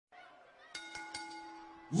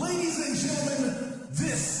Ladies and gentlemen,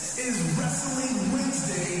 this is Wrestling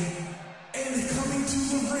Wednesday, and coming to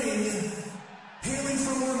the ring, hailing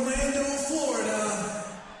from Orlando, Florida,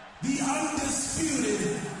 the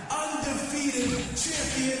undisputed, undefeated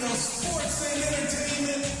champion of sports and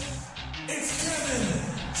entertainment, it's Kevin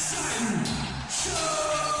Sutton Show!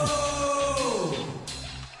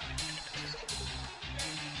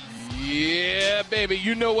 Yeah, baby,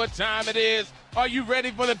 you know what time it is. Are you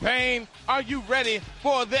ready for the pain? Are you ready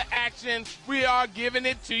for the action? We are giving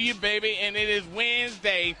it to you, baby, and it is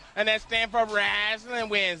Wednesday, and that stands for Wrestling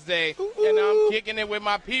Wednesday. Ooh. And I'm kicking it with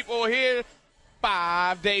my people here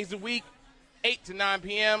 5 days a week, 8 to 9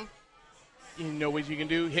 p.m. You know what you can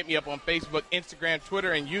do. Hit me up on Facebook, Instagram,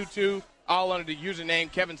 Twitter, and YouTube, all under the username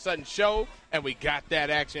Kevin Sutton Show, and we got that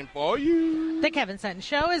action for you. The Kevin Sutton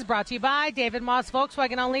Show is brought to you by David Moss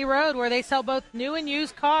Volkswagen on Lee Road, where they sell both new and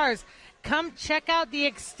used cars. Come check out the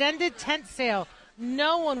extended tent sale.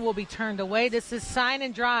 No one will be turned away. This is Sign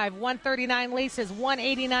and Drive, 139 leases,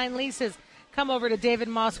 189 leases. Come over to David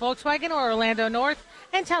Moss Volkswagen or Orlando North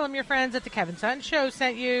and tell them your friends at the Kevin Sutton Show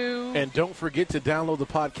sent you. And don't forget to download the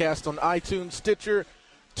podcast on iTunes, Stitcher,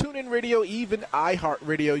 TuneIn Radio, even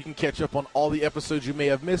iHeartRadio. You can catch up on all the episodes you may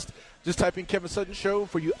have missed. Just type in Kevin Sutton Show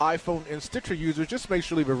for you iPhone and Stitcher users. Just make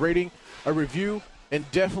sure to leave a rating, a review, and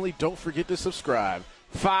definitely don't forget to subscribe.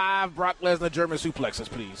 5 Brock Lesnar German suplexes,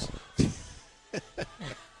 please.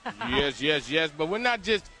 Yes. But we're not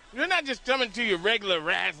just coming to you regular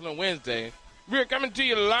Wrestling Wednesday. We're coming to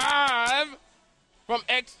you live from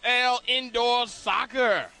XL Indoor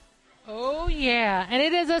Soccer. Oh, yeah. And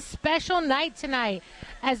it is a special night tonight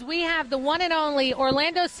as we have the one and only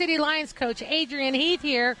Orlando City Lions coach Adrian Heath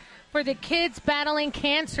here for the Kids Battling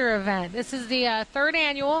Cancer event. This is the third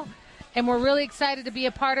annual, and we're really excited to be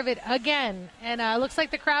a part of it again. And it looks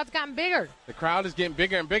like the crowd's gotten bigger. The crowd is getting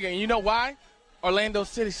bigger and bigger. And you know why? Orlando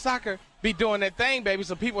City Soccer be doing their thing, baby.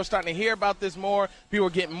 So people are starting to hear about this more. People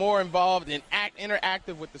are getting more involved and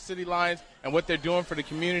interactive with the City Lions and what they're doing for the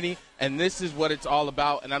community. And this is what it's all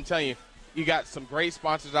about. And I'm telling you, you got some great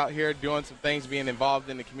sponsors out here doing some things, being involved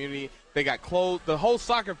in the community. They got clothes. The whole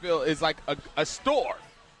soccer field is like a store.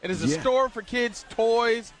 It is a store for kids,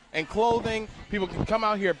 toys, and clothing. People can come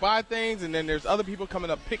out here, buy things, and then there's other people coming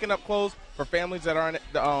up, picking up clothes for families that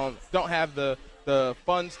don't have the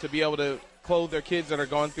funds to be able to clothe their kids that are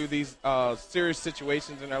going through these serious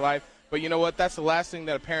situations in their life. But you know what? That's the last thing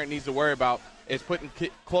that a parent needs to worry about is putting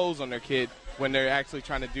clothes on their kid when they're actually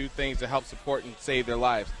trying to do things to help support and save their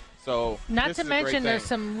lives. So not to mention there's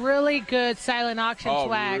some really good silent auction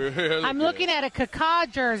swag. Really I'm good. looking at a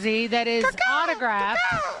Kaká jersey that is autographed.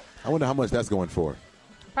 I wonder how much that's going for.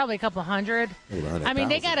 Probably a couple hundred. I mean,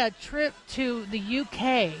 they got a trip to the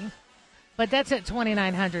UK, but that's at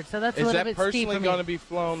 $2,900, so that's a little bit steep for me. Is that personally going to be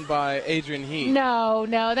flown by Adrian Heath? No,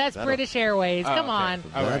 that's British Airways. Come on.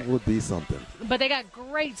 That would be something. But they got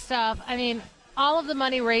great stuff. I mean, all of the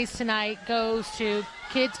money raised tonight goes to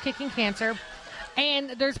Kids Kicking Cancer,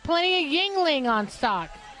 and there's plenty of Yingling on stock.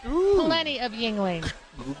 Ooh. Plenty of Yingling.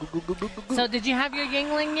 So did you have your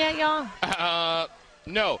Yingling yet, y'all?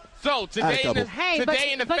 No. So today in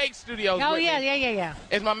the fake studios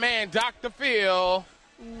is my man Dr. Phil.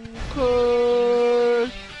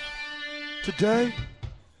 Okay. Today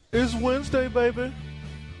is Wednesday, baby.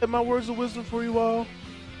 And my words of wisdom for you all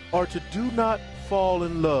are to do not fall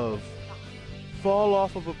in love. Fall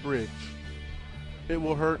off of a bridge. It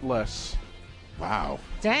will hurt less. Wow.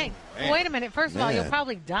 Dang. Man. Wait a minute. First of all, you'll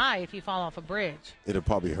probably die if you fall off a bridge. It'll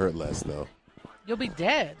probably hurt less, though. You'll be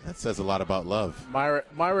dead. That says a lot about love.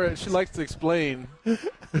 Mayra, she likes to explain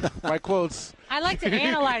my quotes. I like to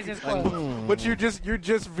analyze his quotes. But you're just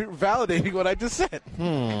validating what I just said. It's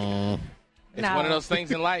one of those things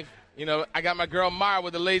in life. You know, I got my girl Mayra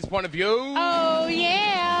with the ladies' point of view. Oh,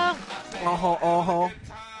 yeah.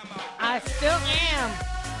 I still am.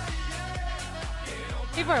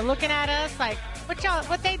 People are looking at us like, what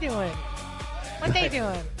they doing? What they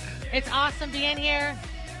doing? It's awesome being here.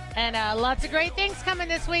 And lots of great things coming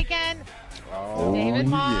this weekend. Oh, David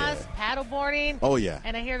Moss, yeah. paddleboarding. Oh, yeah.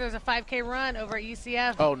 And I hear there's a 5K run over at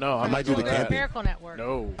UCF. Oh, no. I might do the camping. Miracle Network.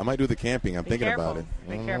 No. I might do the camping. I'm thinking careful. about it.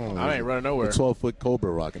 Be careful. I ain't running nowhere. The 12-foot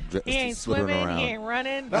Cobra rocket. He ain't swimming. He ain't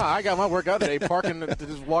running. No, I got my workout today. Parking to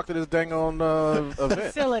just walk to this dang on event.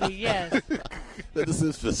 Facility, yes. This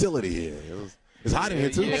is facility here. It's hot in here,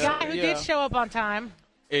 too. The guy who did show up on time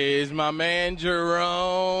is my man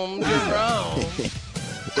Jerome.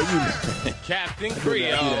 Captain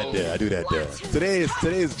Creole. I do that there. Today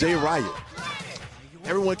is Jay Riot.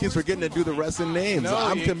 Everyone keeps forgetting to do the wrestling names. No,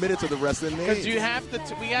 I'm committed to the wrestling names. Because you have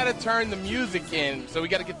to, we got to turn the music in. So we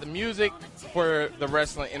got to get the music for the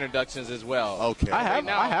wrestling introductions as well. Okay. I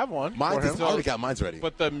now- have one. I for him. already got mine's ready.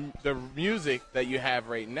 But the music that you have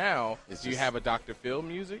right now, It's do you just- have a Dr. Phil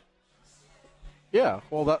music? Yeah,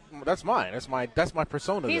 well, that's mine. That's my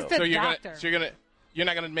persona. He's though. the So doctor. you're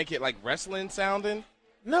not gonna make it like wrestling sounding?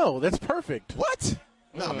 No, that's perfect. What?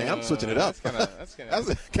 No, man, I'm switching it up. That's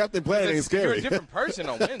kinda Captain Planet ain't You're scary. a different person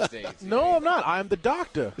on Wednesdays. No, I'm not. I'm the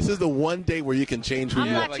doctor. This is the one day where you can change who I'm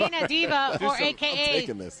you are. Latina Diva, or some- AKA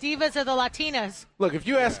taking this. Divas of the Latinas. Look, if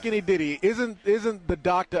you ask Skinny Diddy, isn't the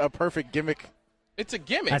doctor a perfect gimmick? It's a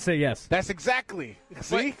gimmick. I say yes. That's exactly.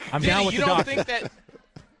 See? I'm Diddy, down with you the don't doctor. think that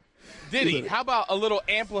Diddy, how about a little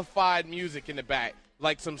amplified music in the back?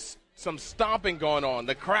 Like some stomping going on,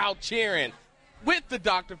 the crowd cheering with the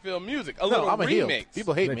Dr. Phil music. A little No, I'm a heel. remix.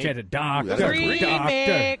 People hate They me. chanted doctor, that's doctor.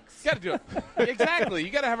 Remix. You got to do it. Exactly. You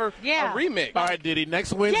got to have a Yeah. remix. All right, Diddy.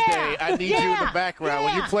 Next Wednesday, Yeah, I need you in the yeah, background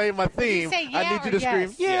when you yeah. play my theme. say I yeah need you or to scream,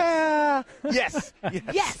 yes? "Yeah, yes, yes."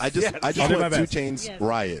 Yes. I just I'll do my want 2 best. Chains Yes.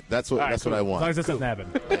 Riot. That's what All right, that's what cool. I As long want. as this doesn't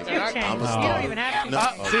happen. Two chains. I'm a You star. don't even have to.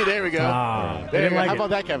 No. See, there we go. Ah, they There you didn't go. like How it. about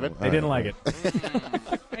that, Kevin? They didn't like it.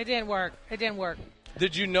 It didn't work. It didn't work.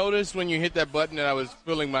 Did you notice when you hit that button that I was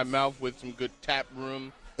filling my mouth with some good tap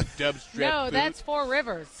room Dub's Drip No, food? that's Four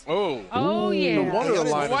Rivers. Oh. Oh, yeah. No wonder the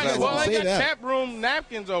line Why, is that well, long. I Say got that. tap room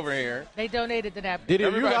napkins over here. They donated the napkin. Diddy, are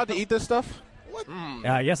you Everybody- allowed to eat this stuff?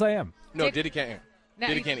 Yes, I am. No, Did- Diddy can't. Now,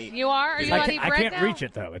 Diddy can't eat. You are? Are you allowed to eat I bread can't now? reach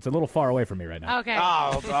it, though. It's a little far away from me right now. Okay.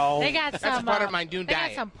 Oh, They got That's some. part of my new they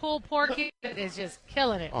diet. got some pulled pork that is just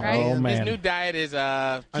killing it, Oh, right? Oh, man. His new diet is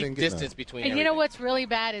keep didn't get distance that. between And you know everything. what's really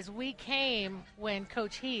bad is we came when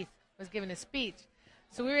Coach Heath was giving a speech.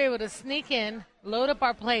 So we were able to sneak in, load up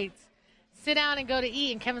our plates, sit down and go to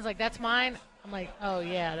eat. And Kevin's like, "That's mine." I'm like, "Oh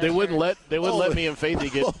yeah." That's They wouldn't yours." let me and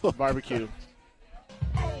Faithy get barbecue.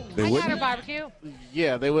 They I got her wouldn't. barbecue.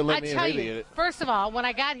 Yeah, they wouldn't I let me and tell Faithy you, get it. first of all, when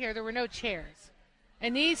I got here, there were no chairs.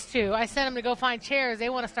 And these two, I sent them to go find chairs. They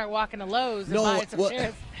want to start walking to Lowe's and No, buy some what-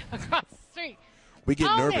 chairs across the street. We get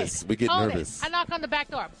Own nervous. it. We get Own nervous. it. I knock on the back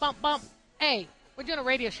door. Bump, bump. Hey, we're doing a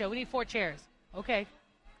radio show. We need 4 chairs. Okay.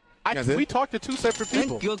 That's it? We talked to 2 separate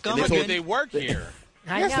people. But did they work here?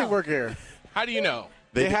 I Yes, know. they work here. How do you know?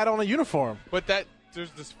 They had on a uniform. But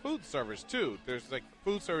there's this food service too. There's like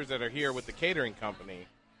food servers that are here with the catering company.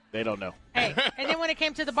 They don't know. Hey, and then when it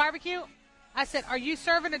came to the barbecue, I said, "Are you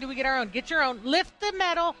serving or do we get our own? Get your own. Lift the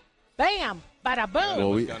metal. Bam. Bada boom."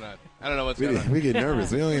 Well, I don't know what's going on. we get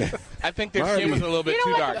nervous. We don't get, I think their Barbie. skin was a little bit You know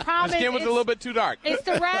too what the dark. problem The skin is? was a little bit too dark. It's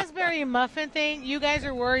the raspberry muffin thing. You guys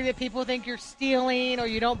are worried that people think you're stealing or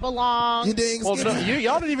you don't belong. you dang Well, no, skinny.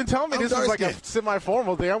 y'all didn't even tell me I'm this was like a dark-skinned.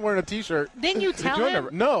 semi-formal thing. I'm wearing a T-shirt. Didn't you tell Did you him?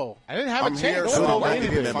 never? No. I didn't have I'm a here chance. so told I me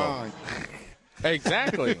can get anything. fine.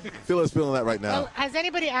 Exactly. Phil is feeling that right now. Well, has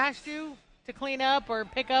anybody asked you to clean up or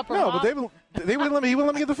pick up or No, mop? but they wouldn't let me. He wouldn't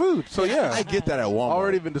let me get the food. So yeah, I get that at Walmart.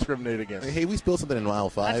 already been discriminated against. Hey, we spilled something in aisle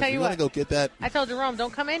 5. tell you want what. to go get that? I told Jerome,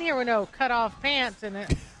 don't come in here with no cut-off pants and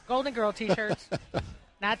Golden Girl T-shirts.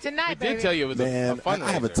 Not tonight, I baby. did tell you it was a Man, fundraiser.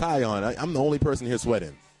 I have a tie on. I'm the only person here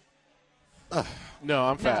sweating. No,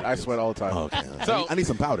 I'm fat. I sweat all the time. Okay. So- I need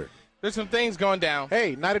some powder. There's some things going down.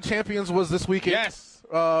 Hey, Night of Champions was this weekend. Yes.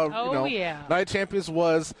 yeah. Night of Champions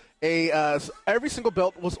was every single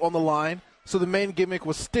belt was on the line. So the main gimmick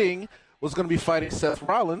was Sting was going to be fighting Seth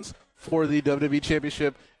Rollins for the WWE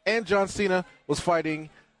Championship, and John Cena was fighting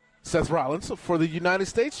Seth Rollins for the United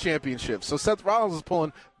States Championship. So Seth Rollins was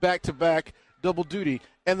pulling back-to-back double duty,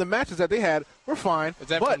 and the matches that they had were fine. Is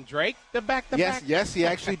that but from Drake? The back-to-back? Yes, he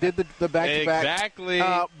actually did the back-to-back. Exactly.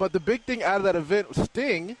 But the big thing out of that event,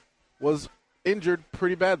 Sting was injured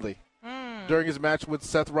pretty badly during his match with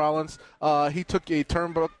Seth Rollins. He took a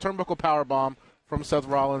turnbuckle powerbomb from Seth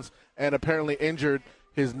Rollins and apparently injured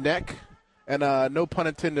his neck. And no pun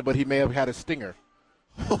intended, but he may have had a stinger.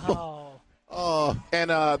 Oh. And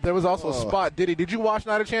there was also a spot. Did you watch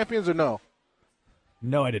Night of Champions or no?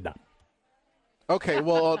 No, I did not. Okay,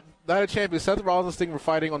 well, Night of Champions, Seth Rollins and Sting were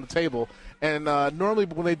fighting on the table. And normally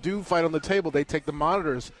when they do fight on the table, they take the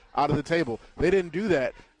monitors out of the table. They didn't do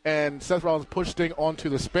that. And Seth Rollins pushed Sting onto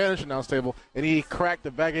the Spanish announce table, and he cracked the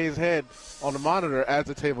back of his head on the monitor as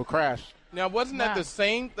the table crashed. Now, wasn't that Wow. the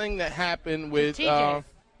same thing that happened with TJ.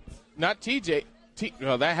 not TJ?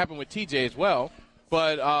 Well, that happened with TJ as well,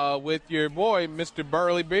 but with your boy, Mr.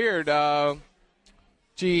 Burley Beard. Where's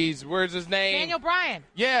his name? Daniel Bryan.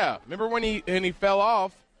 Yeah, remember when he fell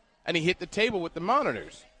off and he hit the table with the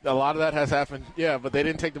monitors? A lot of that has happened, yeah, but they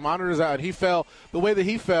didn't take the monitors out. He fell. The way that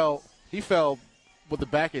he fell with the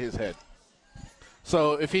back of his head.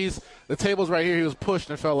 So if the table's right here, he was pushed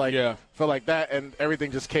and felt like that, and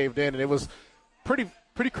everything just caved in, and it was pretty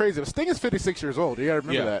crazy. Sting is 56 years old. You got to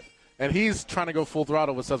remember that, and he's trying to go full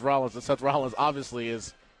throttle with Seth Rollins, and Seth Rollins obviously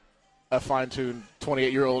is a fine-tuned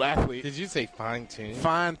 28-year-old athlete. Did you say fine-tuned?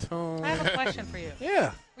 Fine-tuned. I have a question for you.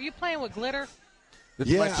 Yeah. Were you playing with glitter?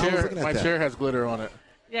 Yeah, my chair has glitter on it.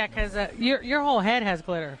 Yeah, because your whole head has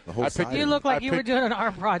glitter. The whole side You of look it. like you were doing an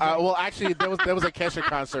art project. Well, actually, there was a Kesha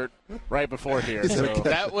concert right before here. Is it a So. Kesha?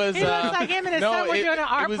 That was. He looks like him and his son were doing an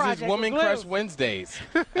art it was project his Woman with glue. Crush Wednesdays,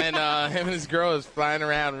 and him and his girl was flying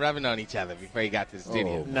around rubbing on each other before he got to the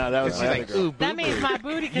studio. No, that was She's my like, other girl. ooh, That means my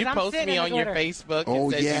booty because You I'm post sitting me in the on your glitter. Facebook Oh,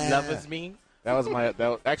 and said yeah. you love me. That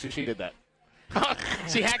was actually, she did that.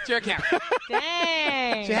 She hacked your account.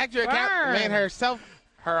 Dang. She hacked your account and Burn. made herself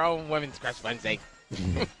her own Women's Crush Wednesday.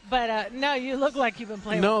 But, no, you look like you've been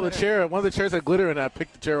playing No, with the glitter. chair. One of the chairs had glitter, and I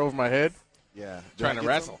picked the chair over my head. Yeah. Trying to Get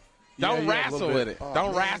wrestle. Yeah, Don't yeah, a wrestle little with bit. it.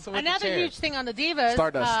 Don't wrestle with the Another chair. huge thing on the Divas,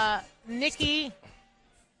 Stardust. Nikki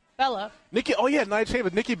Bella. Night of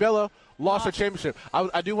Champions. Nikki Bella lost her championship.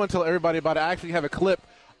 I do want to tell everybody about it. I actually have a clip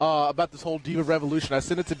about this whole Diva Revolution. I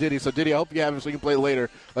sent it to Diddy. So, Diddy, I hope you have it so you can play it later.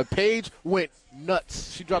 But Paige went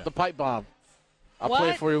nuts. She dropped the pipe bomb. I'll play What?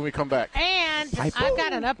 it for you when we come back. And I've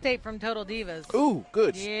got an update from Total Divas. Ooh,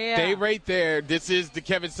 good. Yeah. Stay right there. This is the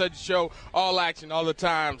Kevin Sutton Show. All action, all the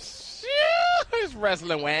time. It's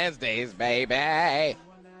Wrestling Wednesdays, baby.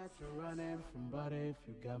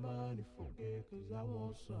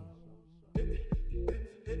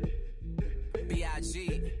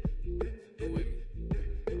 B.I.G.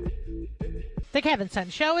 The Kevin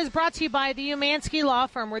Sutton Show is brought to you by the Umansky Law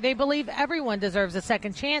Firm, where they believe everyone deserves a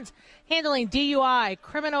second chance, handling DUI,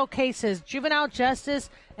 criminal cases, juvenile justice,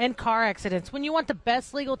 and car accidents. When you want the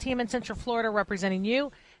best legal team in Central Florida representing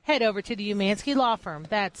you, head over to the Umansky Law Firm.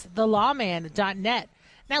 That's thelawman.net.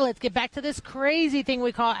 Now let's get back to this crazy thing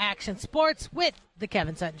we call action sports with the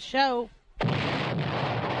Kevin Sutton Show.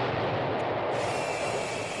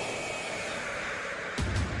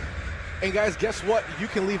 And guys, guess what? You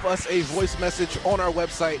can leave us a voice message on our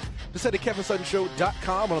website. Just head to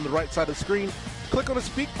KevinSuttonShow.com, and on the right side of the screen, click on the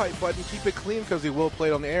speak pipe button. Keep it clean because we will play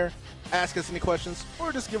it on the air. Ask us any questions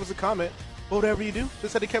or just give us a comment. Whatever you do,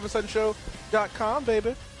 just head to KevinSuttonShow.com,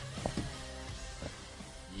 baby.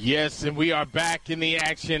 Yes, and we are back in the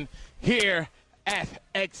action here at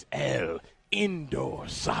XL Indoor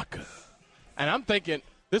Soccer. And I'm thinking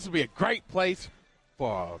this would be a great place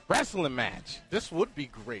for a wrestling match. This would be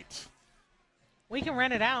great. We can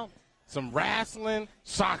rent it out. Some wrestling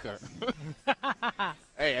soccer.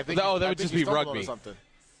 Hey, I think that would I think just you be stumbled rugby. onto something.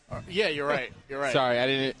 Yeah, you're right. You're right. Sorry, I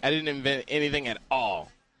didn't invent anything at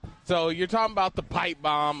all. So you're talking about the pipe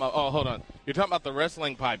bomb. Oh, hold on. You're talking about the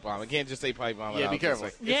wrestling pipe bomb. I can't just say pipe bomb. Yeah, be without careful.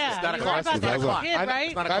 just Yeah, it's not a you clock. heard about It's that not a clock. kid, right?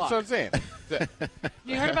 It's not a That's clock. what I'm saying.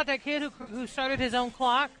 You heard about that kid who started his own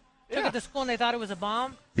clock? Took it to school and they thought it was a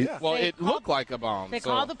bomb? Yeah. Well, They it called- looked like a bomb. They so.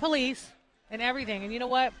 called the police and everything. And you know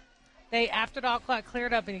what? After the clock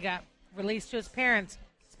cleared up and he got released to his parents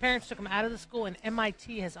took him out of the school, and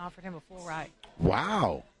MIT has offered him a full ride.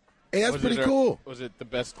 Wow. Hey, that's Was pretty it cool. Was it the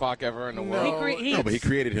best clock ever in the No. world? No, but he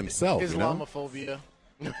created himself, you know? Islamophobia.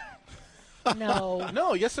 No.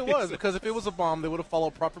 No, yes, it was. Because if it was a bomb, they would have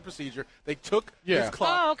followed proper procedure. They took Yeah. his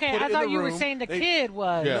clock. Oh, okay. put I it in thought the you were room. saying the They- kid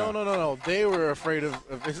was. Yeah. No. They were afraid of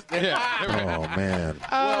his. Yeah. Oh, man.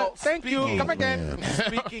 Well, Thank you. speaking- Come again. Man.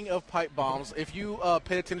 Speaking of pipe bombs, if you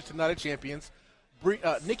pay attention to Night of Champions,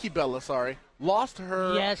 Nikki Bella, lost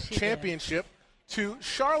her Yes, she championship to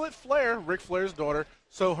Charlotte Flair, Ric Flair's daughter.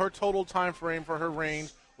 So her total time frame for her reign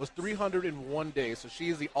was 301 days. So she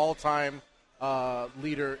is the all-time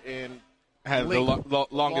leader in Had the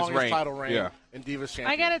longest reign. title reign Yeah. in Divas Champions.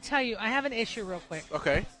 I got to tell you, I have an issue real quick.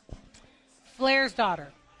 Okay, Flair's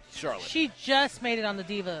daughter. Charlotte She just made it on the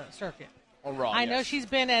Diva circuit. on Raw. I know yes. she's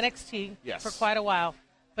been NXT Yes. for quite a while.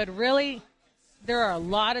 But really, there are a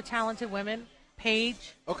lot of talented women.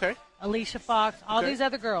 Paige, Okay, Alicia Fox, all Okay. these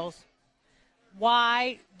other girls.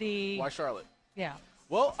 Why Charlotte? Yeah.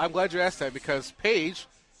 Well, I'm glad you asked that because Paige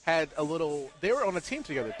had a little. They were on a team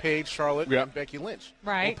together. Paige, Charlotte, Yeah. and Becky Lynch.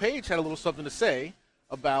 Right. Well, Paige had a little something to say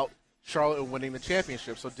about Charlotte winning the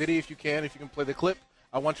championship. So, Diddy, if you can play the clip,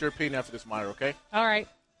 I want your opinion after this, Mayra. Okay? All right.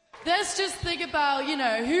 Let's just think about,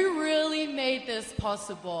 who really made this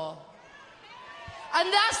possible.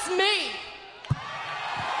 And that's me.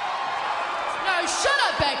 No, shut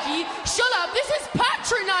up, Becky. Shut up. This is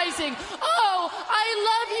patronizing. Oh, I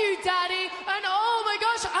love you, Daddy. And oh my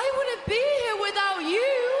gosh, I wouldn't be here without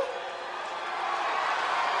you.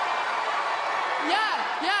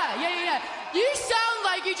 Yeah. You sound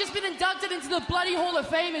like you've just been inducted into the bloody Hall of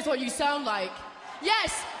Fame is what you sound like.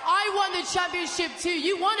 Yes, I won the championship too.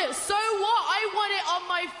 You won it. So what? I won it on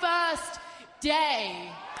my first day.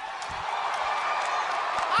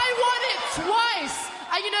 I won it twice.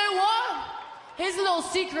 And you know what? Here's a little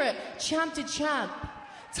secret. Champ to champ.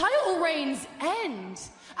 Title reigns end.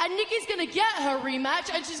 And Nikki's going to get her rematch,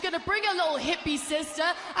 and she's going to bring a little hippie sister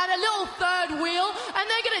and a little third wheel, and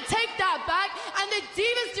they're going to take that back, and the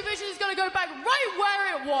Divas division is going to go back right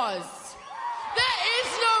where it was. There is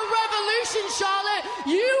no revolution, Charlotte.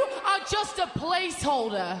 You are just a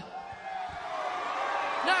placeholder.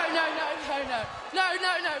 No.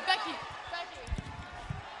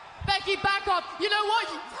 Becky, back off. You know what?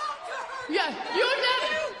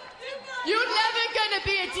 You're never going to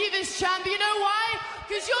be a Divas champ. You know why?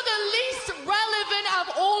 Because you're the least relevant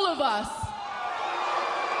of all of us.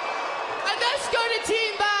 And let's go to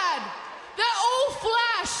Team Bad. They're all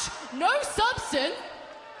flash, no substance.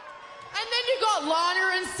 And then you got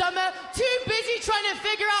Lana and Summer, too busy trying to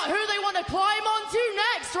figure out who they want to climb onto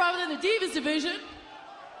next rather than the Divas division.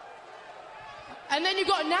 And then you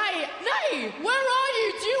got Nay. Nay, where are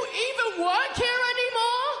you? Do you even work here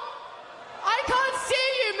anymore? I can't see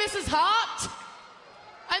you, Mrs. Hart.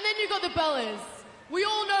 And then you got the Bellas. We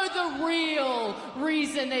all know the real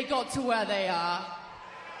reason they got to where they are.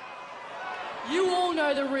 You all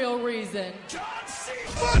know the real reason.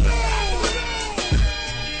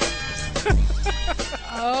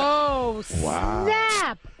 Oh, Wow.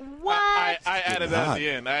 snap. What? I added that at the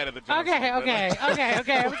end. I added the John Okay. I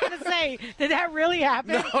was going to say, did that really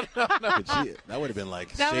happen? No. That would have been like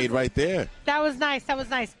shade right there. That was nice.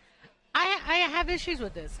 I have issues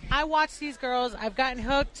with this. I watch these girls. I've gotten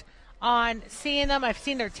hooked on seeing them. I've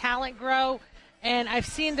seen their talent grow, and I've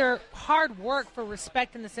seen their hard work for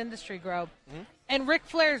respect in this industry grow. Mm-hmm. And Ric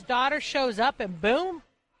Flair's daughter shows up, and boom.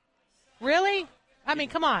 Really? I mean,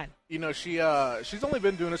 come on. You know, she's only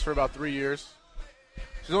been doing this for about 3 years.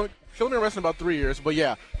 She's only been wrestling about 3 years, but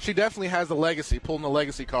yeah, she definitely has the legacy, pulling the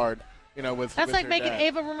legacy card. You know, with that's like her making dad.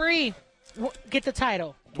 Ava Marie get the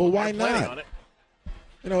title. Well, why I'm planning not? on it.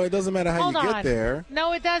 You know, it doesn't matter how Hold you on. get there.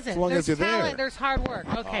 No, it doesn't. As long there's as you're talent, there. there's hard work.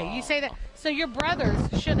 Okay, you say that. So your brothers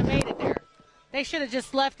shouldn't have made it there. They should have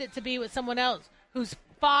just left it to be with someone else whose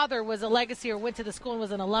father was a legacy or went to the school and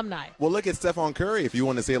was an alumni. Well, look at Stephon Curry, if you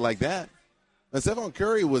want to say it like that. And Stephon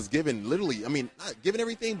Curry was given literally, I mean, not given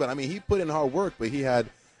everything, but I mean, he put in hard work, but he had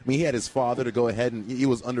his father to go ahead, and he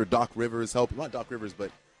was under Doc Rivers helping, not Doc Rivers,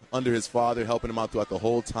 but under his father, helping him out throughout the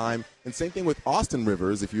whole time. And same thing with Austin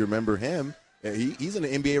Rivers, if you remember him. He's in the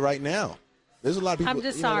NBA right now. There's a lot of people. I'm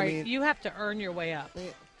just you know sorry. what I mean? You have to earn your way up.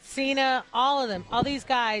 Cena, all of them, all these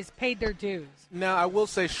guys paid their dues. Now, I will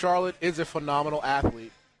say Charlotte is a phenomenal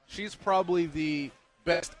athlete. She's probably the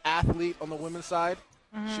best athlete on the women's side.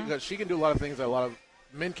 Mm-hmm. She can do a lot of things that a lot of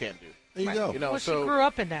men can't do. There you go. You know, Well, so she grew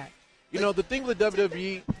up in that. you know the thing with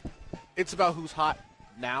WWE, it's about who's hot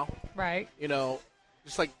now. Right. You know,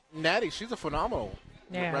 just like Natty, she's a phenomenal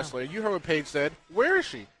Yeah. wrestler. You heard what Paige said. Where is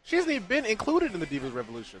she? She hasn't even been included in the Divas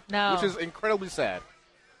Revolution, No. which is incredibly sad.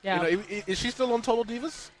 Yeah. You know, is she still on Total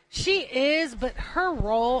Divas? She is, but her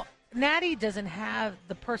role, Natty doesn't have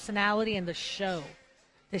the personality and the show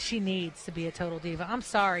that she needs to be a Total Diva. I'm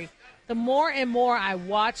sorry. The more and more I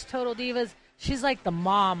watch Total Divas, she's like the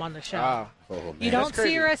mom on the show. Oh, man. You don't That's crazy.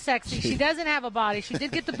 see her as sexy. She doesn't have a body. She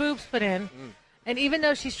did get the boobs put in. And even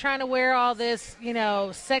though she's trying to wear all this, you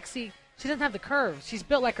know, sexy, she doesn't have the curves. She's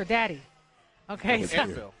built like her daddy. Okay? So,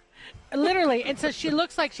 And Phil. literally. And so she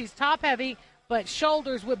looks like she's top heavy, but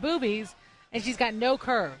shoulders with boobies, and she's got no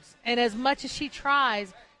curves. And as much as she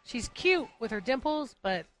tries, she's cute with her dimples,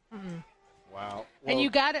 but Wow. and you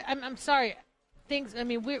got to, I'm sorry, things, I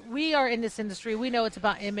mean, we are in this industry. We know it's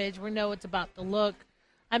about image. We know it's about the look.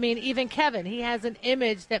 I mean, even Kevin, he has an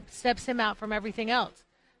image that steps him out from everything else.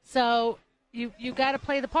 So you got to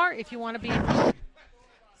play the part if you want to be in it.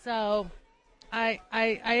 So I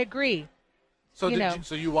agree. So you know.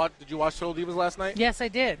 did you watch Total Divas last night? Yes, I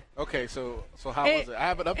did. Okay, so how was it? I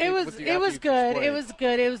have an update. It was with you it after was you good. explain. It was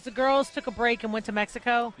good. It was the girls took a break and went to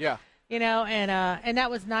Mexico. Yeah. You know, and that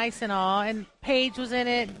was nice and all. And Paige was in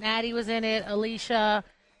it, Natty was in it, Alicia,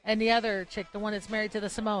 and the other chick, the one that's married to the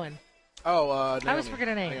Samoan. Oh, Naomi. I always forget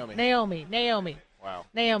her name. Naomi. Wow.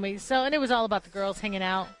 Naomi. So, and it was all about the girls hanging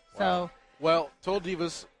out. So, Well, Total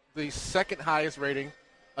Divas, the second highest rating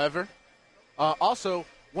ever. Also,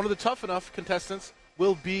 one of the tough enough contestants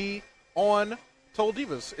will be on Total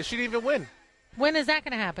Divas. She didn't even win. when is that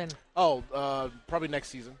going to happen? Oh, probably next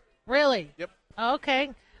season. Really? Yep. Okay.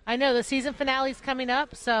 I know the season finale's coming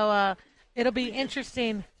up, so it'll be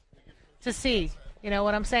interesting to see. You know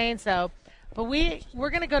what I'm saying? So, but we're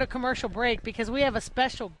going to go to commercial break because we have a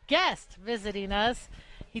special guest visiting us.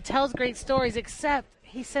 He tells great stories, except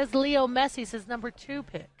he says Leo Messi's his number 2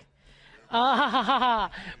 pick.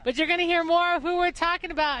 But you're going to hear more of who we're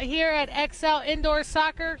talking about here at XL Indoor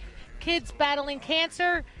Soccer, Kids Battling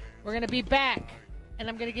Cancer. We're going to be back, and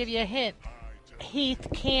I'm going to give you a hint. Heath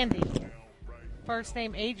Candy. First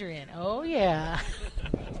name Adrian. Oh, yeah.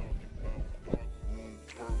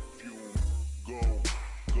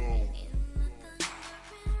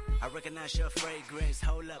 I recognize your fragrance.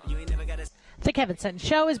 Hold up, you ain't never got to. The Kevin Sutton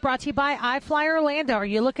Show is brought to you by iFly Orlando. Are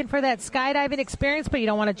you looking for that skydiving experience, but you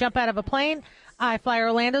don't want to jump out of a plane? iFly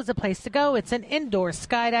Orlando is the place to go. It's an indoor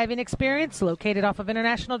skydiving experience located off of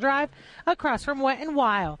International Drive across from Wet and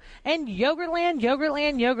Wild. And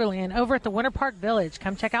Yogurtland over at the Winter Park Village.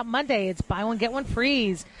 Come check out Monday. It's buy one, get one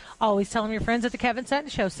freeze. Always tell them your friends at the Kevin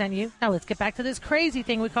Sutton Show sent you. Now let's get back to this crazy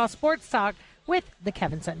thing we call sports talk with the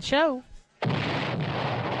Kevin Sutton Show.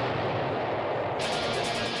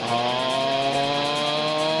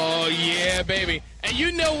 Oh, yeah, baby. And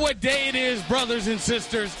you know what day it is, brothers and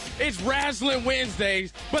sisters. It's Wrestling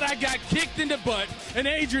Wednesdays, but I got kicked in the butt, and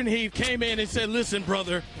Adrian Heath came in and said, listen,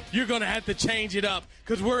 brother, you're going to have to change it up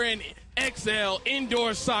because we're in XL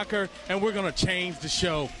Indoor Soccer, and we're going to change the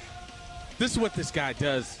show. This is what this guy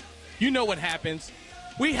does. You know what happens.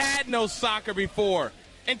 We had no soccer before.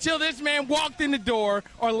 Until this man walked in the door,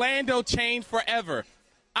 Orlando changed forever.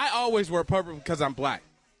 I always wear purple because I'm black.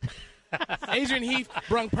 Adrian Heath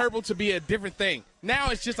brung purple to be a different thing. Now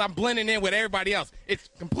it's just I'm blending in with everybody else. It's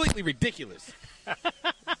completely ridiculous.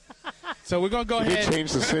 So we're going to go ahead. He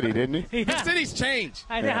changed the city, didn't he? The city's changed.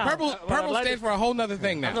 I know. Purple stands for a whole nother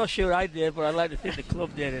thing now. I'm not sure I did, but I'd like to think the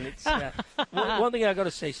club did. And it's one thing I've got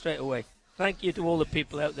to say straight away. Thank you to all the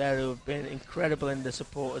people out there who have been incredible in the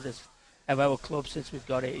support of our club since we've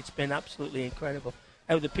got it. It's been absolutely incredible.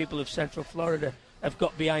 How the people of Central Florida have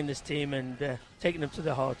got behind this team and taken them to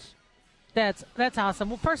the hearts. That's awesome.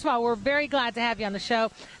 Well, first of all, we're very glad to have you on the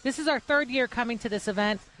show. This is our 3rd year coming to this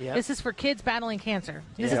event. Yep. This is for kids battling cancer.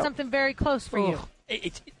 This is Yep. something very close for you.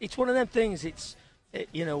 It's one of them things. It's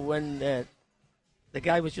when the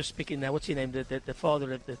guy was just speaking now. What's his name? The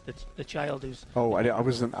father of the child who's. Oh, I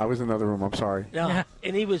was in the other room. I'm sorry. No,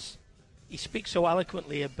 and he speaks so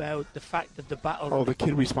eloquently about the fact of the battle. Oh, the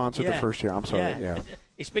kid we sponsored the first year. I'm sorry. Yeah.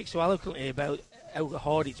 He speaks so eloquently about how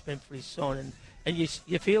hard it's been for his son, and you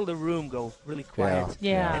feel the room go really quiet.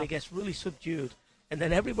 Yeah. And it gets really subdued. And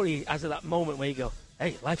then everybody has that moment where you go,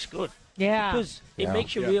 hey, life's good. Yeah. Because it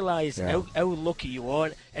makes you realize how lucky you are.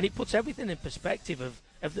 And it puts everything in perspective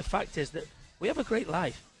of the fact is that we have a great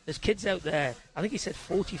life. There's kids out there, I think he said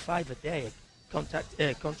 45 a day,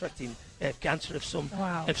 contracting cancer of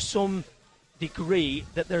some degree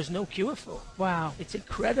that there's no cure for. Wow. It's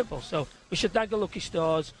incredible. So we should thank the lucky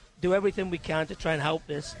stars, do everything we can to try and help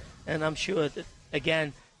this. And I'm sure that,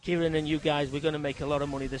 again, Kieran and you guys, we're going to make a lot of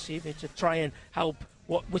money this evening to try and help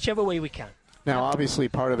whichever way we can. Now, obviously,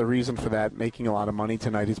 part of the reason for that, making a lot of money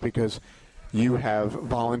tonight, is because you have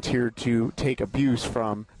volunteered to take abuse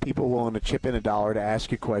from people willing to chip in $1 to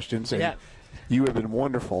ask you questions. And you have been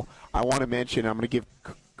wonderful. I want to mention, I'm going to give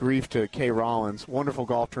grief to Kay Rollins. Wonderful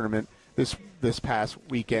golf tournament this past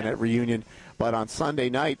weekend at Reunion. But on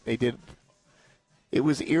Sunday night, they did. It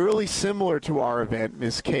was eerily similar to our event.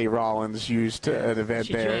 Miss Kay Rollins used an event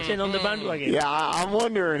there. She on the bandwagon. Yeah, I'm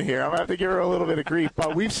wondering here. I'm going to have to give her a little bit of grief.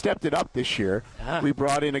 But we've stepped it up this year. We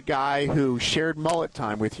brought in a guy who shared mullet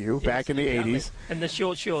time with you back in the 80s. And the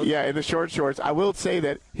short shorts. Yeah, in the short shorts. I will say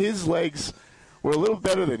that his legs were a little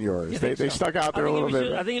better than yours. They stuck out there a little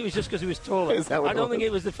bit. I think it was just because he was taller. I don't think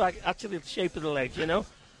it was the shape of the legs,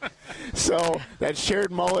 So that shared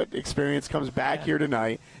mullet experience comes back here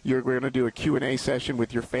tonight. We're going to do a Q&A session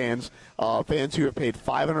with your fans, fans who have paid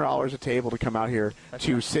 $500 a table to come out here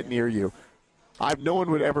sit near you. No one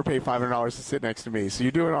would ever pay $500 to sit next to me, so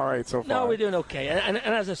you're doing all right so far. No, we're doing okay. And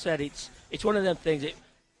as I said, it's one of them things.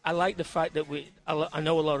 I like the fact that I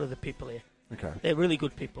know a lot of the people here. Okay. They're really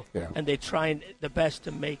good people. Yeah. And they're trying the best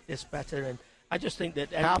to make this better. And I just think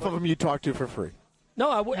that half of them you talk to for free. No,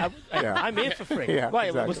 I'm here for free. Yeah, Why?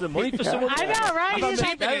 exactly. Was the money for someone? I know, right? He said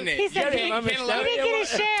he didn't get a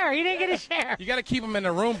share. He didn't get a share. You got to keep him in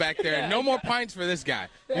the room back there. No more pints for this guy.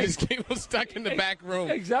 You just keep him stuck in the back room.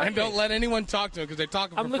 Exactly. And don't let anyone talk to him because they're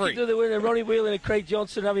talking for free. I'm looking through the window, Ronnie Wheeler and Craig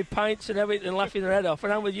Johnson having pints and everything and laughing their head off,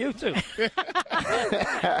 and I'm with you two.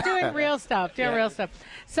 Doing real stuff. Real stuff.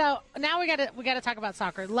 So now we got to talk about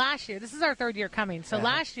soccer. Last year, this is our 3rd year coming. So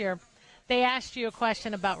last year, they asked you a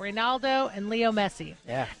question about Ronaldo and Leo Messi.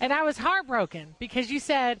 Yeah. And I was heartbroken because you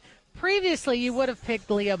said previously you would have picked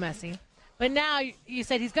Leo Messi, but now you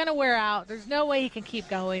said he's going to wear out. There's no way he can keep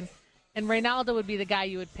going, and Ronaldo would be the guy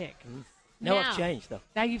you would pick. Now I've changed, though.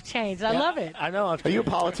 Now you've changed. I love it. I know. Are you a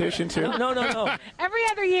politician, too? No. Every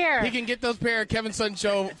other year. He can get those pair of Kevin Sutton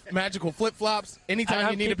Show magical flip-flops. Anytime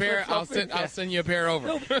you need a pair, I'll send you a pair over.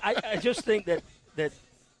 No, I just think that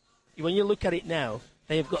when you look at it now,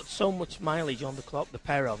 they have got so much mileage on the clock, the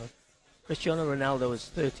pair of them. Cristiano Ronaldo is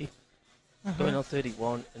 30, going on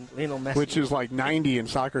 31, and Lionel Messi. Which is like 90 in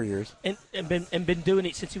soccer years. And been doing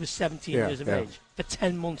it since he was 17 years of age, for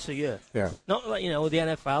 10 months a year. Yeah. Not like, the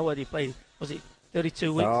NFL where he played, was it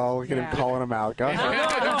 32 weeks? Oh, look at him calling him out. Go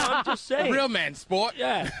ahead. No, I'm just saying. Real man sport.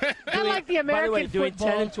 Yeah. Not like the American By the way, football.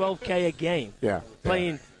 doing 10 and 12K a game. Yeah.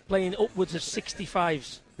 Playing upwards of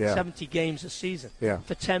 65, 70 games a season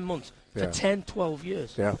for 10 months, for 10, 12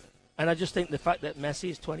 years. Yeah. And I just think the fact that Messi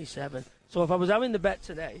is 27. So if I was having the bet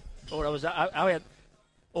today, or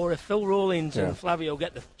or if Phil Rawlings and Flavio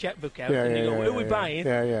get the checkbook out and you go, who are we buying?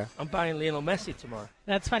 Yeah. I'm buying Lionel Messi tomorrow.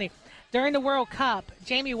 That's funny. During the World Cup,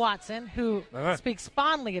 Jamie Watson, who speaks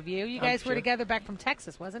fondly of you guys were together back from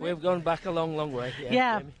Texas, wasn't it? We've gone back a long, long way.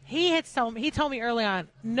 Yeah. He told me early on,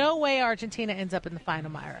 no way Argentina ends up in the final,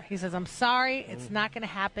 Mayra. He says, I'm sorry, it's not going to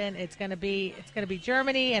happen. It's going to be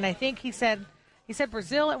Germany, and I think he said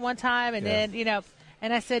Brazil at one time, and then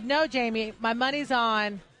and I said, no, Jamie, my money's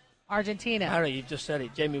on Argentina. Harry, you just said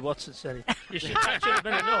it. Jamie Watson said it. That should have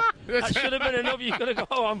been enough. That should have been enough. You could have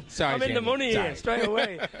gone, I'm in the money here straight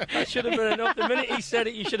away. That should have been enough. The minute he said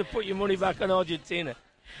it, you should have put your money back on Argentina.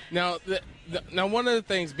 Now, now one of the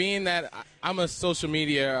things, being that I'm a social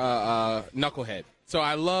media knucklehead, so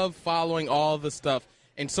I love following all the stuff,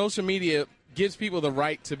 and social media gives people the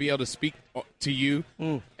right to be able to speak to you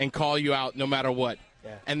and call you out no matter what.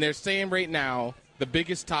 Yeah. And they're saying right now, the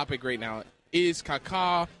biggest topic right now is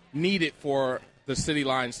Kaká needed for the City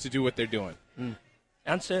Lions to do what they're doing.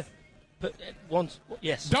 Answer, but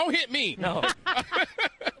yes. Don't hit me. No.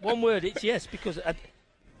 One word, it's yes, because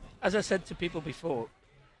as I said to people before,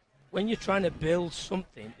 when you're trying to build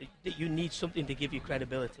something, that you need something to give you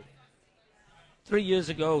credibility. 3 years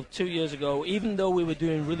ago, 2 years ago, even though we were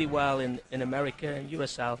doing really well in America and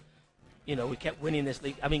USL, we kept winning this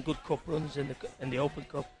league, having good cup runs in the Open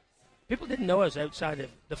Cup. People didn't know us outside of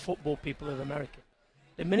the football people of America.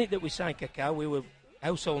 The minute that we signed Kaká, we were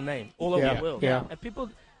household name all over the world. Yeah. And people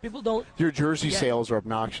don't. Your jersey sales are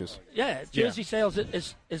obnoxious. Yeah, jersey sales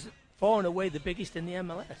is far and away the biggest in the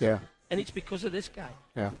MLS. Yeah. And it's because of this guy.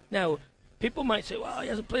 Yeah. Now, people might say, well, he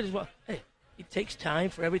hasn't played as well. Hey, it takes time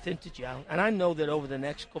for everything to gel. And I know that over the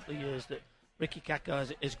next couple of years that Ricky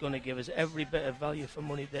Kaká is going to give us every bit of value for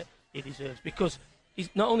money that he deserves. Because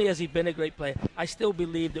not only has he been a great player, I still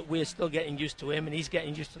believe that we're still getting used to him and he's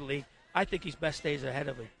getting used to the league. I think his best days are ahead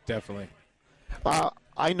of him. Definitely.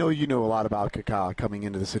 I know you know a lot about Kaká coming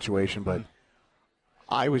into the situation, but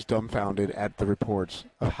I was dumbfounded at the reports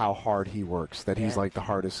of how hard he works, that he's like the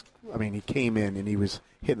hardest. I mean, he came in and he was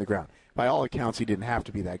hitting the ground. By all accounts, he didn't have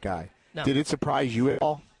to be that guy. No. Did it surprise you at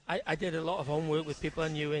all? I did a lot of homework with people I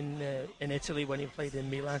knew in Italy when he played in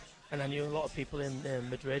Milan, and I knew a lot of people in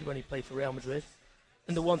Madrid when he played for Real Madrid.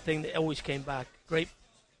 And the one thing that always came back, great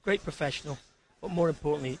professional, but more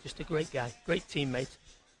importantly, just a great guy, great teammate.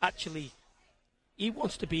 Actually, he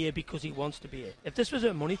wants to be here because he wants to be here. If this was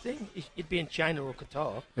a money thing, he'd be in China or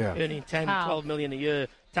Qatar, earning 10, 12 million a year,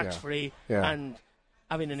 tax-free, and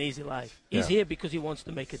having an easy life. He's here because he wants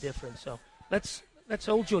to make a difference. So let's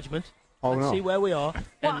hold judgment. Let's see where we are.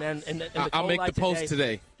 And then I'll make the post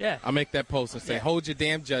today. Yeah. I'll make that post and say, hold your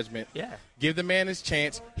damn judgment. Yeah. Give the man his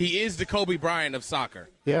chance. He is the Kobe Bryant of soccer.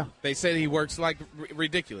 Yeah. They said he works like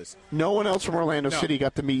ridiculous. No one else from Orlando City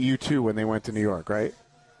got to meet you, too, when they went to New York, right?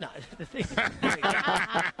 No, the thing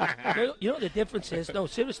you know what the difference is? No,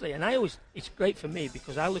 seriously. And it's great for me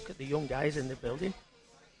because I look at the young guys in the building,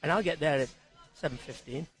 and I'll get there at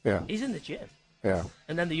 7:15. Yeah. He's in the gym. Yeah.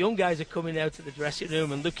 And then the young guys are coming out to the dressing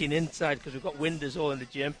room and looking inside because we've got windows all in the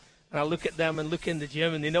gym. And I look at them and look in the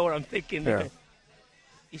gym, and they know what I'm thinking. Yeah.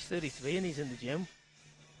 He's 33 and he's in the gym.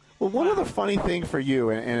 Well, one of the funny things for you,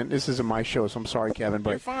 and this isn't my show, so I'm sorry, Kevin,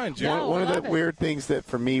 but you're fine, Joe. one of the weird things that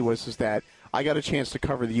for me was that I got a chance to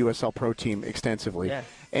cover the USL Pro team extensively. Yeah.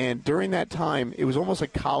 And during that time, it was almost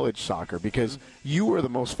like college soccer because you were the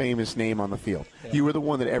most famous name on the field. Yeah. You were the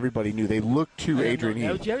one that everybody knew. They looked to Adrian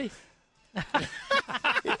Heath. Jerry?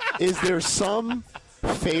 Is there some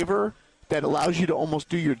favor that allows you to almost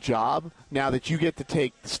do your job now that you get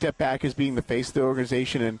to step back as being the face of the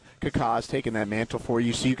organization and Kaká is taking that mantle for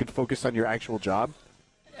you so you can focus on your actual job?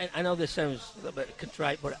 And I know this sounds a little bit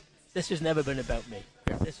contrite, but this has never been about me.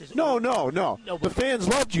 Yeah. This is No. The fans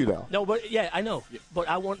loved you, though. No, but I know. But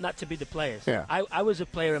I want that to be the players. Yeah. I was a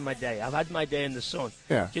player in my day. I've had my day in the sun.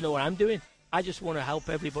 Yeah. Do you know what I'm doing? I just want to help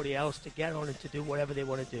everybody else to get on and to do whatever they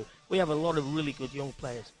want to do. We have a lot of really good young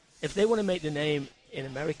players. If they want to make the name in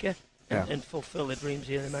America and fulfill their dreams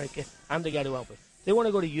here in America, I'm the guy to help them. If they want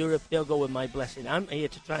to go to Europe, they'll go with my blessing. I'm here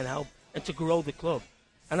to try and help and to grow the club.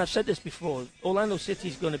 And I've said this before, Orlando City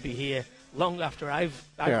is going to be here long after I've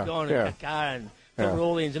gone, and Kaká and Phil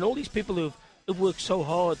Rawlings and all these people who've worked so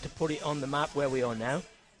hard to put it on the map where we are now.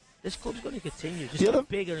 This club's going to continue, just get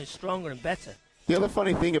bigger and stronger and better. The other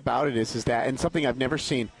funny thing about it is that, and something I've never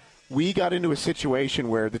seen, we got into a situation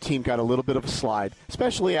where the team got a little bit of a slide,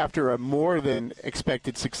 especially after a more than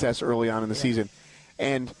expected success early on in the season.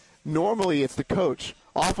 And normally it's the coach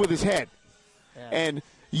off with his head. Yeah. And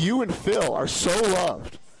you and Phil are so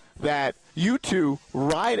loved that you two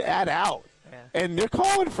ride that out. Yeah. And they're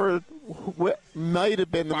calling for what might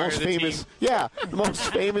have been the most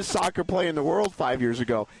famous soccer player in the world 5 years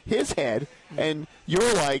ago. His head, and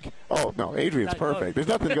you're like, oh, no, Adrian's perfect. There's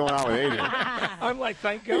nothing going on with Adrian. I'm like,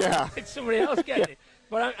 thank God. Yeah. It's somebody else getting it.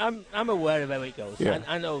 But I'm aware of how it goes. Yeah.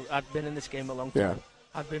 I know I've been in this game a long time. Yeah.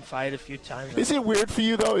 I've been fired a few times. Is it weird for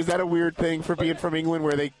you, though? Is that a weird thing for being from England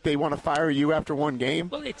where they want to fire you after one game?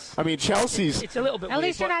 Well, it's... I mean, Chelsea's... It's a little bit At weird,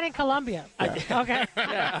 least you're not in Colombia. Yeah. Okay.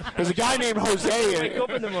 Yeah. There's a guy named Jose. Wake up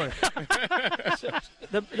in the morning. So,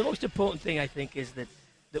 the most important thing, I think, is that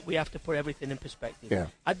we have to put everything in perspective. Yeah.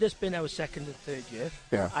 Had this been our second and third year,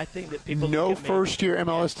 I think that people... No first-year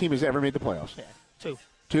MLS team has ever made the playoffs. Yeah. Two.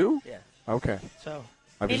 Two? Yeah. Okay. So...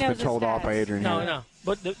 I've just been told off by Adrian. No.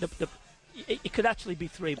 But it could actually be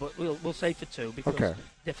three, but we'll say for two because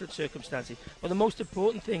different circumstances. But the most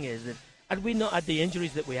important thing is that had we not had the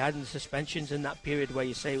injuries that we had and the suspensions in that period where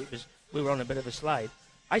you say we were on a bit of a slide,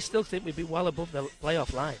 I still think we'd be well above the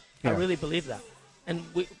playoff line. Yeah. I really believe that. And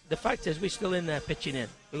the fact is we're still in there pitching in.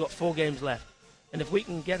 We've got 4 games left. And if we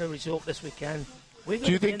can get a result this weekend...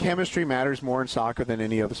 Do you think chemistry matters more in soccer than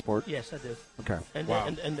any other sport? Yes, I do. Okay. And,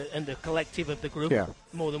 and the collective of the group,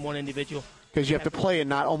 more than one individual. Because you have to play and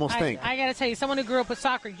not almost think. I got to tell you, someone who grew up with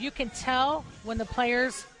soccer, you can tell when the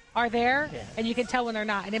players are there, and you can tell when they're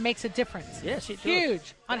not, and it makes a difference. Yes, it does.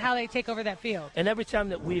 Huge on how they take over that field. And every time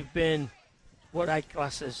that we've been what I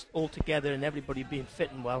class as all together and everybody being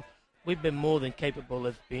fit and well, we've been more than capable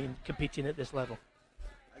of competing at this level.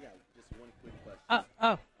 I got just one quick question.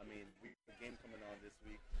 I mean, we have a game coming on this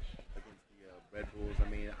week against the Red Bulls. I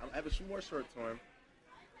mean, I have a more short term.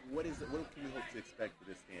 What can we hope to expect for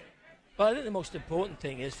this game? Well, I think the most important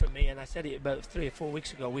thing is for me, and I said it about 3 or 4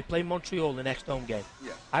 weeks ago, we play Montreal the next home game.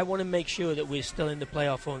 Yeah. I want to make sure that we're still in the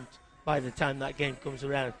playoff hunt by the time that game comes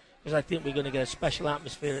around, because I think we're going to get a special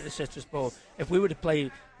atmosphere at the Citrus Bowl. If we were to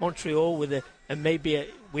play Montreal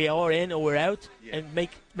we are in or we're out, and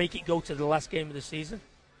make it go to the last game of the season,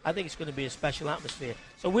 I think it's going to be a special atmosphere.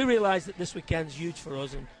 So we realise that this weekend's huge for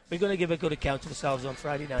us, and we're going to give a good account of ourselves on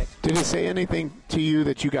Friday night. Did it say anything to you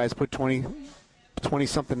that you guys put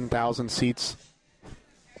 20-something thousand seats,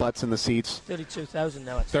 butts in the seats? 32,000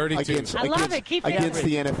 now. 32. I love it. Keep against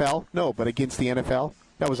the NFL? No, but against the NFL?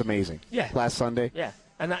 That was amazing. Yeah. Last Sunday? Yeah.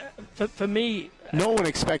 And for me... no one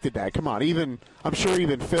expected that. Come on. I'm sure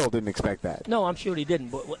even Phil didn't expect that. No, I'm sure he didn't.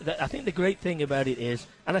 But I think the great thing about it is,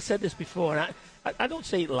 and I said this before, and I don't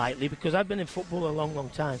say it lightly because I've been in football a long, long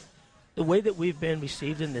time. The way that we've been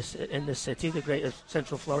received in this city, the greater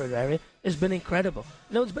Central Florida area, has been incredible.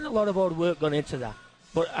 There's been a lot of hard work gone into that.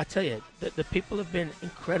 But I tell you, the people have been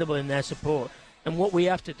incredible in their support. And what we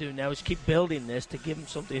have to do now is keep building this to give them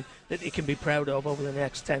something that they can be proud of over the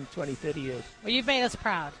next 10, 20, 30 years. Well, you've made us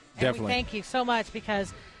proud. And Definitely. we thank you so much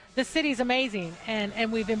because the city's amazing,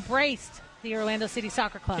 and we've embraced the Orlando City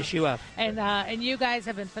Soccer Club. Yes, you have. And you guys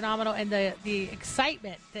have been phenomenal, and the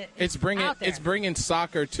excitement that it's bringing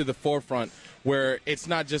soccer to the forefront, where it's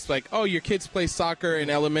not just like, oh, your kids play soccer in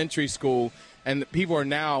elementary school, and people are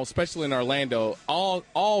now, especially in Orlando,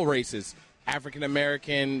 all races, African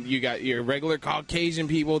American, you got your regular Caucasian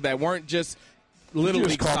people that weren't just little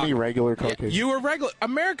league soccer. Call me regular Caucasian. You were regular.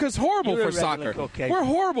 America's horrible for soccer. Caucasian. We're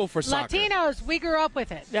horrible for soccer. Latinos, we grew up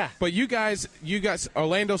with it. Yeah. But you guys,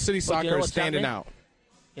 Orlando City soccer is standing out.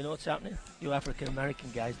 You know what's happening? You African American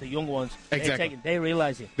guys, the young ones, exactly. They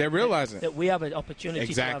realize it. They're realizing that we have an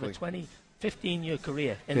opportunity to have a 15-year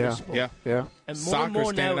career in this sport. Yeah. And more and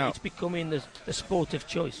more now, it's becoming the sport of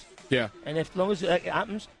choice. Yeah. And as long as it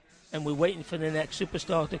happens, and we're waiting for the next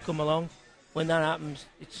superstar to come along, when that happens,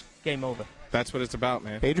 it's game over. That's what it's about,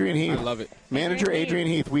 man. Adrian Heath. I love it. Manager Adrian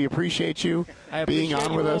Heath, we appreciate you being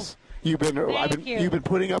on with us. You've been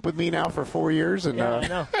putting up with me now for 4 years, and I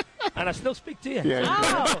know. And I still speak to you.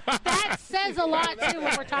 Yeah. That says a lot too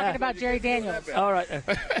when we're talking about Jerry Daniels. All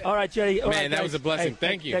right, Jerry. That was a blessing.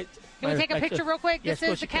 Thank you. Can we take a picture real quick? Yes,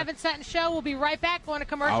 this is the Kevin Sutton Show. We'll be right back. Going to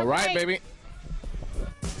commercial. All right, baby.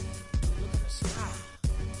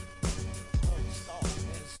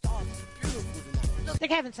 The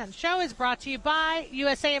Kevin Sutton Show is brought to you by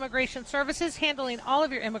USA Immigration Services, handling all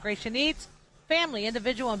of your immigration needs, family,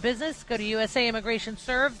 individual, and business. Go to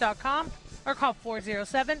usaimmigrationserve.com or call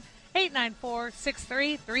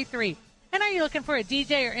 407-894-6333. And are you looking for a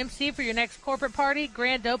DJ or MC for your next corporate party,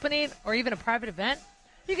 grand opening, or even a private event?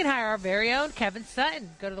 You can hire our very own Kevin Sutton.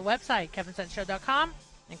 Go to the website, kevinsuttonshow.com,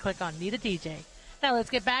 and click on Need a DJ. Now let's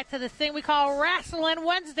get back to this thing we call Wrestling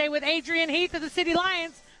Wednesday with Adrian Heath of the City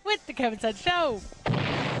Lions with the Kevin Sutton Show.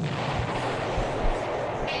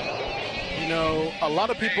 You know, a lot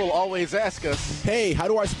of people always ask us, hey, how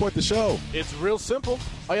do I support the show? It's real simple.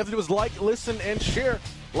 All you have to do is like, listen, and share.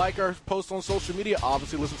 Like our posts on social media,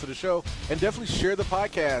 obviously listen to the show, and definitely share the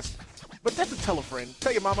podcast. But definitely tell a friend.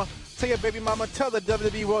 Tell your mama. Tell your baby mama. Tell the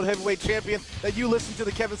WWE World Heavyweight Champion that you listen to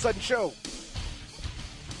the Kevin Sutton Show.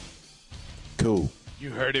 Cool. You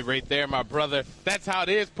heard it right there, my brother. That's how it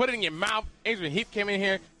is. Put it in your mouth. Adrian Heath came in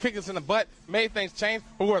here, kicked us in the butt, made things change.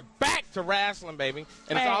 But we're back to wrestling, baby.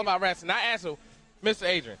 And it's all about wrestling. I asked him, Mr.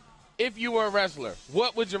 Adrian, if you were a wrestler,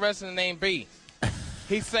 what would your wrestling name be?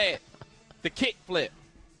 He said, the kick flip.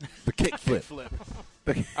 The kick flip.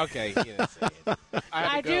 Okay, he didn't say it.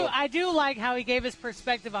 I do like how he gave his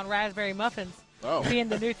perspective on raspberry muffins being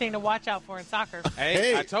the new thing to watch out for in soccer.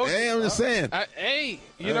 Hey, I told you. Hey, I'm just saying.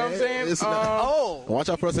 You know what I'm saying? Watch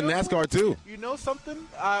out for us in NASCAR, too. You know something?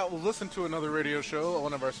 I listened to another radio show on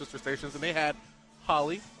one of our sister stations, and they had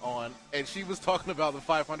Holly on, and she was talking about the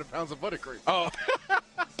 500 pounds of buttercream. Oh.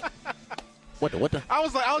 What the? I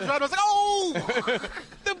was driving, oh!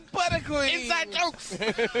 The buttercream. Inside jokes.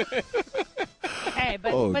 Hey,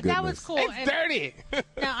 but that was cool. It's dirty.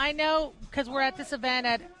 Now, I know, because we're at this event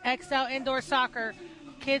at XL Indoor Soccer,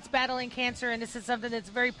 kids battling cancer, and this is something that's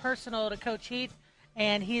very personal to Coach Heath,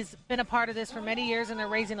 and he's been a part of this for many years, and they're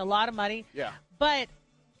raising a lot of money. Yeah. But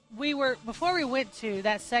before we went to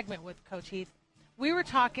that segment with Coach Heath, we were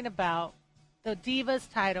talking about the Divas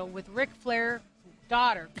title with Ric Flair's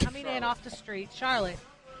daughter coming in off the street, Charlotte,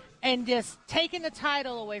 and just taking the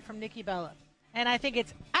title away from Nikki Bella. And I think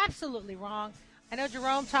it's absolutely wrong. I know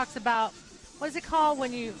Jerome talks about, what is it called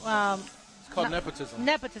when you... It's called nepotism.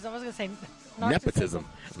 Nepotism. I was going to say narcissism. Nepotism.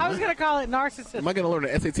 I was going to call it narcissism. Am I going to learn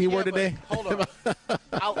an SAT word today? Hold on.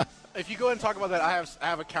 If you go ahead and talk about that, I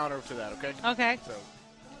have a counter to that, okay? Okay. So.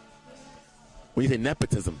 When you say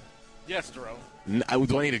nepotism. Yes, Jerome. Do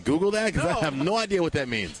I need to Google that? Because I have no idea what that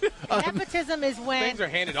means. Nepotism is when... Things are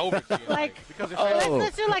handed over to you.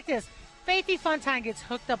 Let's do it like this. Faithy Funtime gets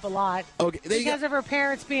hooked up a lot because of her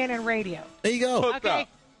parents being in radio. There you go. Hooked up.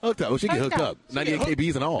 Hooked up. Well, she get hooked up. 98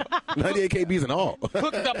 KBs and all. 98 KBs and all.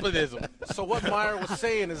 Hooked up-ism. So what Mayra was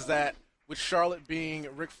saying is that with Charlotte being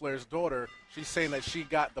Ric Flair's daughter, she's saying that she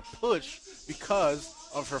got the push because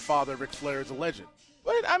of her father, Ric Flair, is a legend.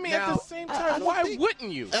 But, I mean, at the same time, why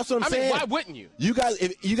wouldn't you? That's what I'm saying. Why wouldn't you? You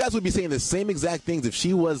guys would be saying the same exact things if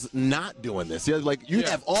she was not doing this. You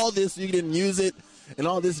have all this, you didn't use it, and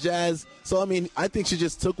all this jazz. So, I mean, I think she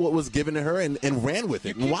just took what was given to her and ran with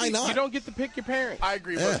it. And why not? You don't get to pick your parents. I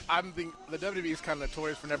agree, but I think the WWE is kind of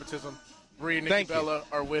notorious for nepotism. Brie and Nikki Bella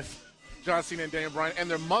are with John Cena and Daniel Bryan, and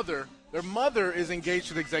their mother is engaged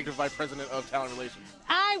to the executive vice president of talent relations.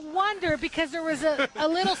 I wonder, because there was a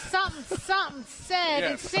little something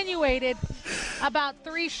said, insinuated about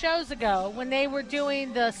 3 shows ago when they were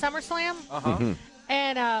doing the SummerSlam. Mm-hmm.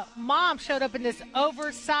 And Mom showed up in this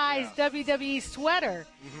oversized WWE sweater.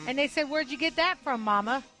 Mm-hmm. And they said, "Where'd you get that from,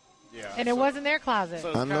 Mama?" Yeah, and it was in their closet.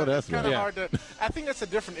 So I know that's kind of hard to. I think that's a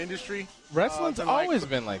different industry. Wrestling's always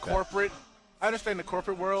been like that. Corporate. I understand the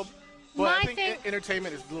corporate world, but I think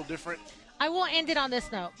entertainment is a little different. I will end it on this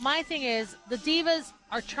note. My thing is, the Divas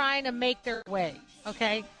are trying to make their way,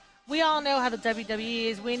 okay? We all know how the WWE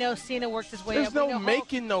is. We know Cena worked his way up. There's no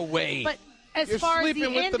making no way. But as far as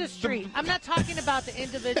the industry, I'm not talking about the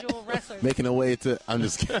individual wrestlers. Making a way to, I'm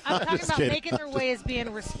just kidding. I'm talking about making their way as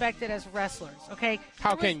being respected as wrestlers, okay?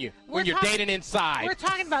 How can you? When you're dating inside. We're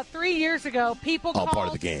talking about 3 years ago, people called, part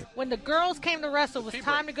of the game. When the girls came to wrestle, it was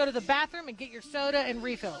time to go to the bathroom and get your soda and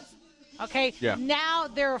refills. Okay? Yeah. Now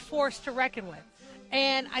they're a force to reckon with.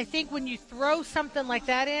 And I think when you throw something like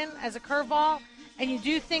that in as a curveball and you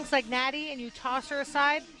do things like Natty and you toss her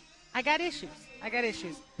aside, I got issues.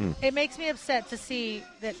 It makes me upset to see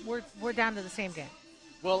that we're down to the same game.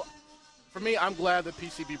 Well, for me, I'm glad that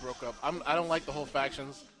PCB broke up. I don't like the whole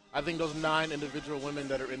factions. I think those 9 individual women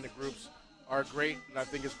that are in the groups are great, and I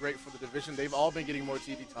think it's great for the division. They've all been getting more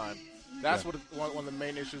TV time. That's one of the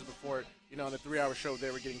main issues before. In the 3-hour show, they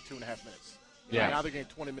were getting 2.5 minutes. Now they're getting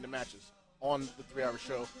 20-minute matches on the 3-hour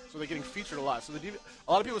show, so they're getting featured a lot. So a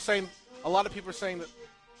lot of people are saying that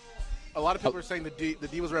the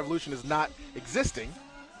Divas Revolution is not existing,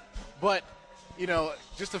 but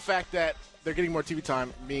just the fact that they're getting more TV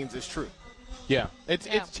time means it's true. Yeah, it's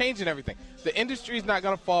changing everything. The industry's not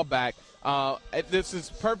going to fall back. This is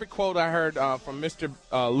perfect quote I heard from Mr.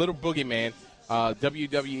 Little Boogeyman,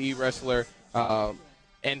 WWE wrestler,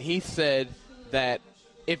 and he said that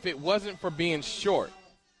if it wasn't for being short,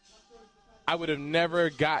 I would have never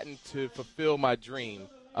gotten to fulfill my dream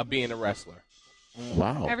of being a wrestler.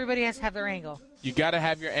 Wow. Everybody has to have their angle. You got to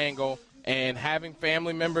have your angle, and having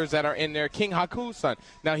family members that are in there. King Haku's son.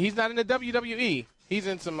 Now, he's not in the WWE. He's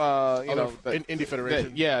in some, the Indie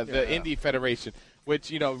Federation. The Indie Federation,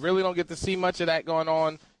 which, really don't get to see much of that going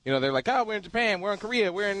on. They're like, we're in Japan, we're in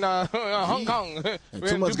Korea, we're in Hong Kong, we're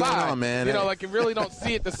too in much Dubai. going on, man. You really don't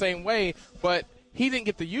see it the same way, but he didn't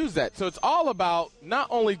get to use that. So it's all about not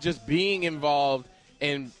only just being involved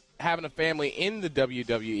and having a family in the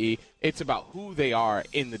WWE, it's about who they are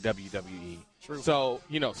in the WWE. True. So,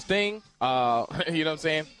 Sting, you know what I'm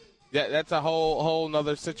saying? That's a whole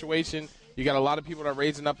nother situation. You got a lot of people that are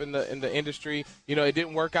raising up in the industry. It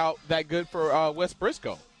didn't work out that good for Wes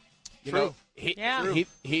Briscoe. True. He's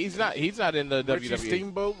not in the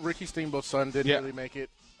WWE. Ricky Steamboat's son didn't really make it.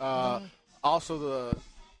 Also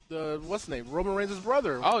the what's the name? Roman Reigns'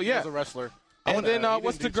 brother. Oh yeah, was a wrestler. And then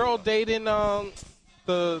what's the girl dating her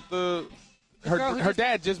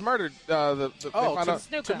dad just murdered Tamina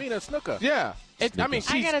Snuka. Yeah. She's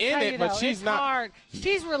in it, but she's not. Hard.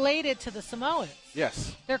 She's related to the Samoans.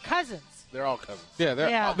 Yes. They're cousins. They're all cousins. Yeah,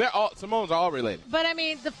 they're all Samoans are all related. But I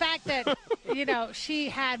mean, the fact that she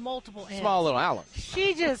had multiple ends. Small little Alan.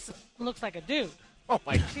 She just looks like a dude. Oh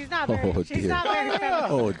my! She's not very. She's not very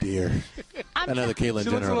feminine. Oh dear! Another Caitlyn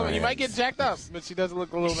Jenner. You might get jacked up, but she doesn't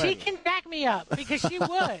look a little. She can back me up because she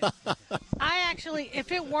would. I actually,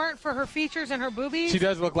 if it weren't for her features and her boobies, she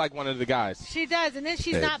does look like one of the guys. She does, and then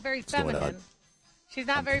she's not very feminine. She's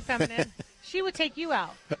not very feminine. She would take you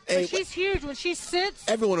out. But she's huge when she sits.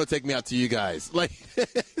 Everyone will take me out to you guys. Like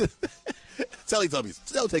Teletubbies.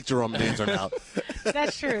 They'll take Jerome Dancer out.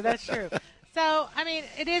 That's true. That's true. So, I mean,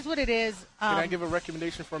 it is what it is. Can I give a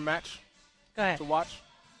recommendation for a match? Go ahead. To watch?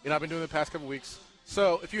 I've been doing it the past couple weeks.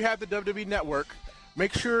 So, if you have the WWE Network,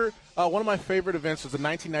 make sure one of my favorite events was the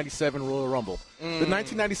 1997 Royal Rumble. The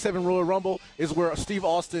 1997 Royal Rumble is where Steve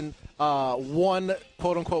Austin won,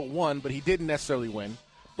 quote-unquote won, but he didn't necessarily win.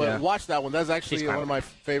 But watch that one. That's actually one of my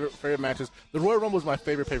favorite matches. The Royal Rumble is my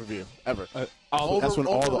favorite pay-per-view ever. That's when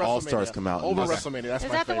all the All-Stars come out. Over WrestleMania. That's is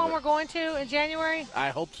my that favorite. the one we're going to in January? I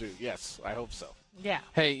hope to. Yes, I hope so. Yeah.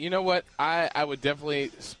 Hey, you know what? I would definitely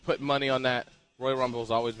put money on that. Royal Rumble has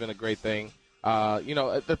always been a great thing.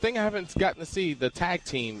 The thing I haven't gotten to see, the tag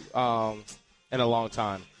team in a long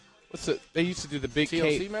time. They used to do the big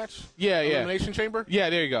TLC match? Yeah. Elimination Chamber? Yeah,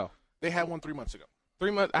 there you go. They had one 3 months ago. 3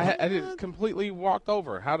 months. I did completely walked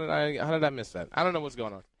over. How did I miss that? I don't know what's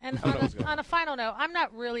going on. And on a final note, I'm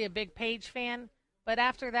not really a big Paige fan, but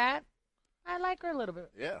after that, I like her a little bit.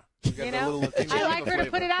 Yeah. I like her to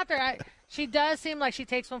put it out there. She does seem like she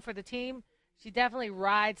takes one for the team. She definitely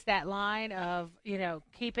rides that line of,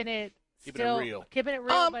 keeping it real. Keeping it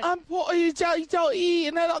real. I'm what you don't eat,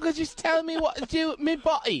 and they're not going to just tell me what to do with my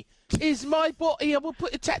body. It's my body. I will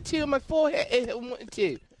put a tattoo on my forehead if I wanted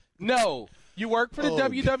to. No. You work for the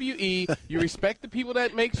WWE. You respect the people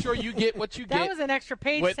that make sure you get what you get. That was an extra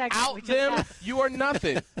page segment. Without them, you are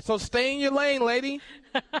nothing. So stay in your lane, lady,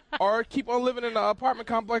 or keep on living in an apartment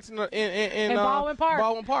complex in Baldwin Park.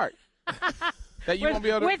 Baldwin Park. That you won't be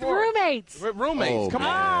able to with afford. roommates. With roommates. Come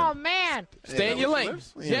on. Oh, man. Stay in your lane.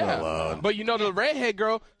 Yeah. But the redhead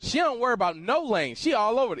girl, she don't worry about no lane. She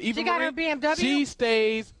all over it. Even she got Marie, her BMW? She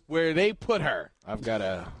stays where they put her. I've got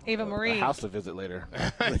a house to visit later.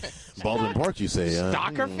 Baldwin Park, you say?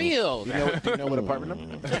 Stocker Field. Do you know what apartment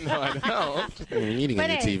number? No, I don't. You're eating on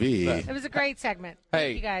your TV. It was a great segment. Hey.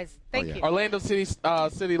 Thank you guys. Thank you. Orlando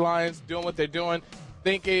City Lions doing what they're doing.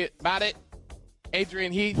 Think about it.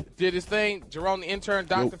 Adrian Heath did his thing. Jerome the intern,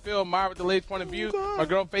 Dr. Phil, Mayra with the latest point of view. My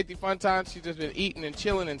girl, Faithy Funtime, she's just been eating and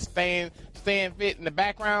chilling and staying fit in the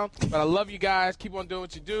background. But I love you guys. Keep on doing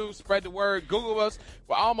what you do. Spread the word. Google us.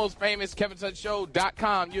 We're almost famous.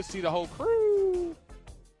 KevinSuttonShow.com. You'll see the whole crew.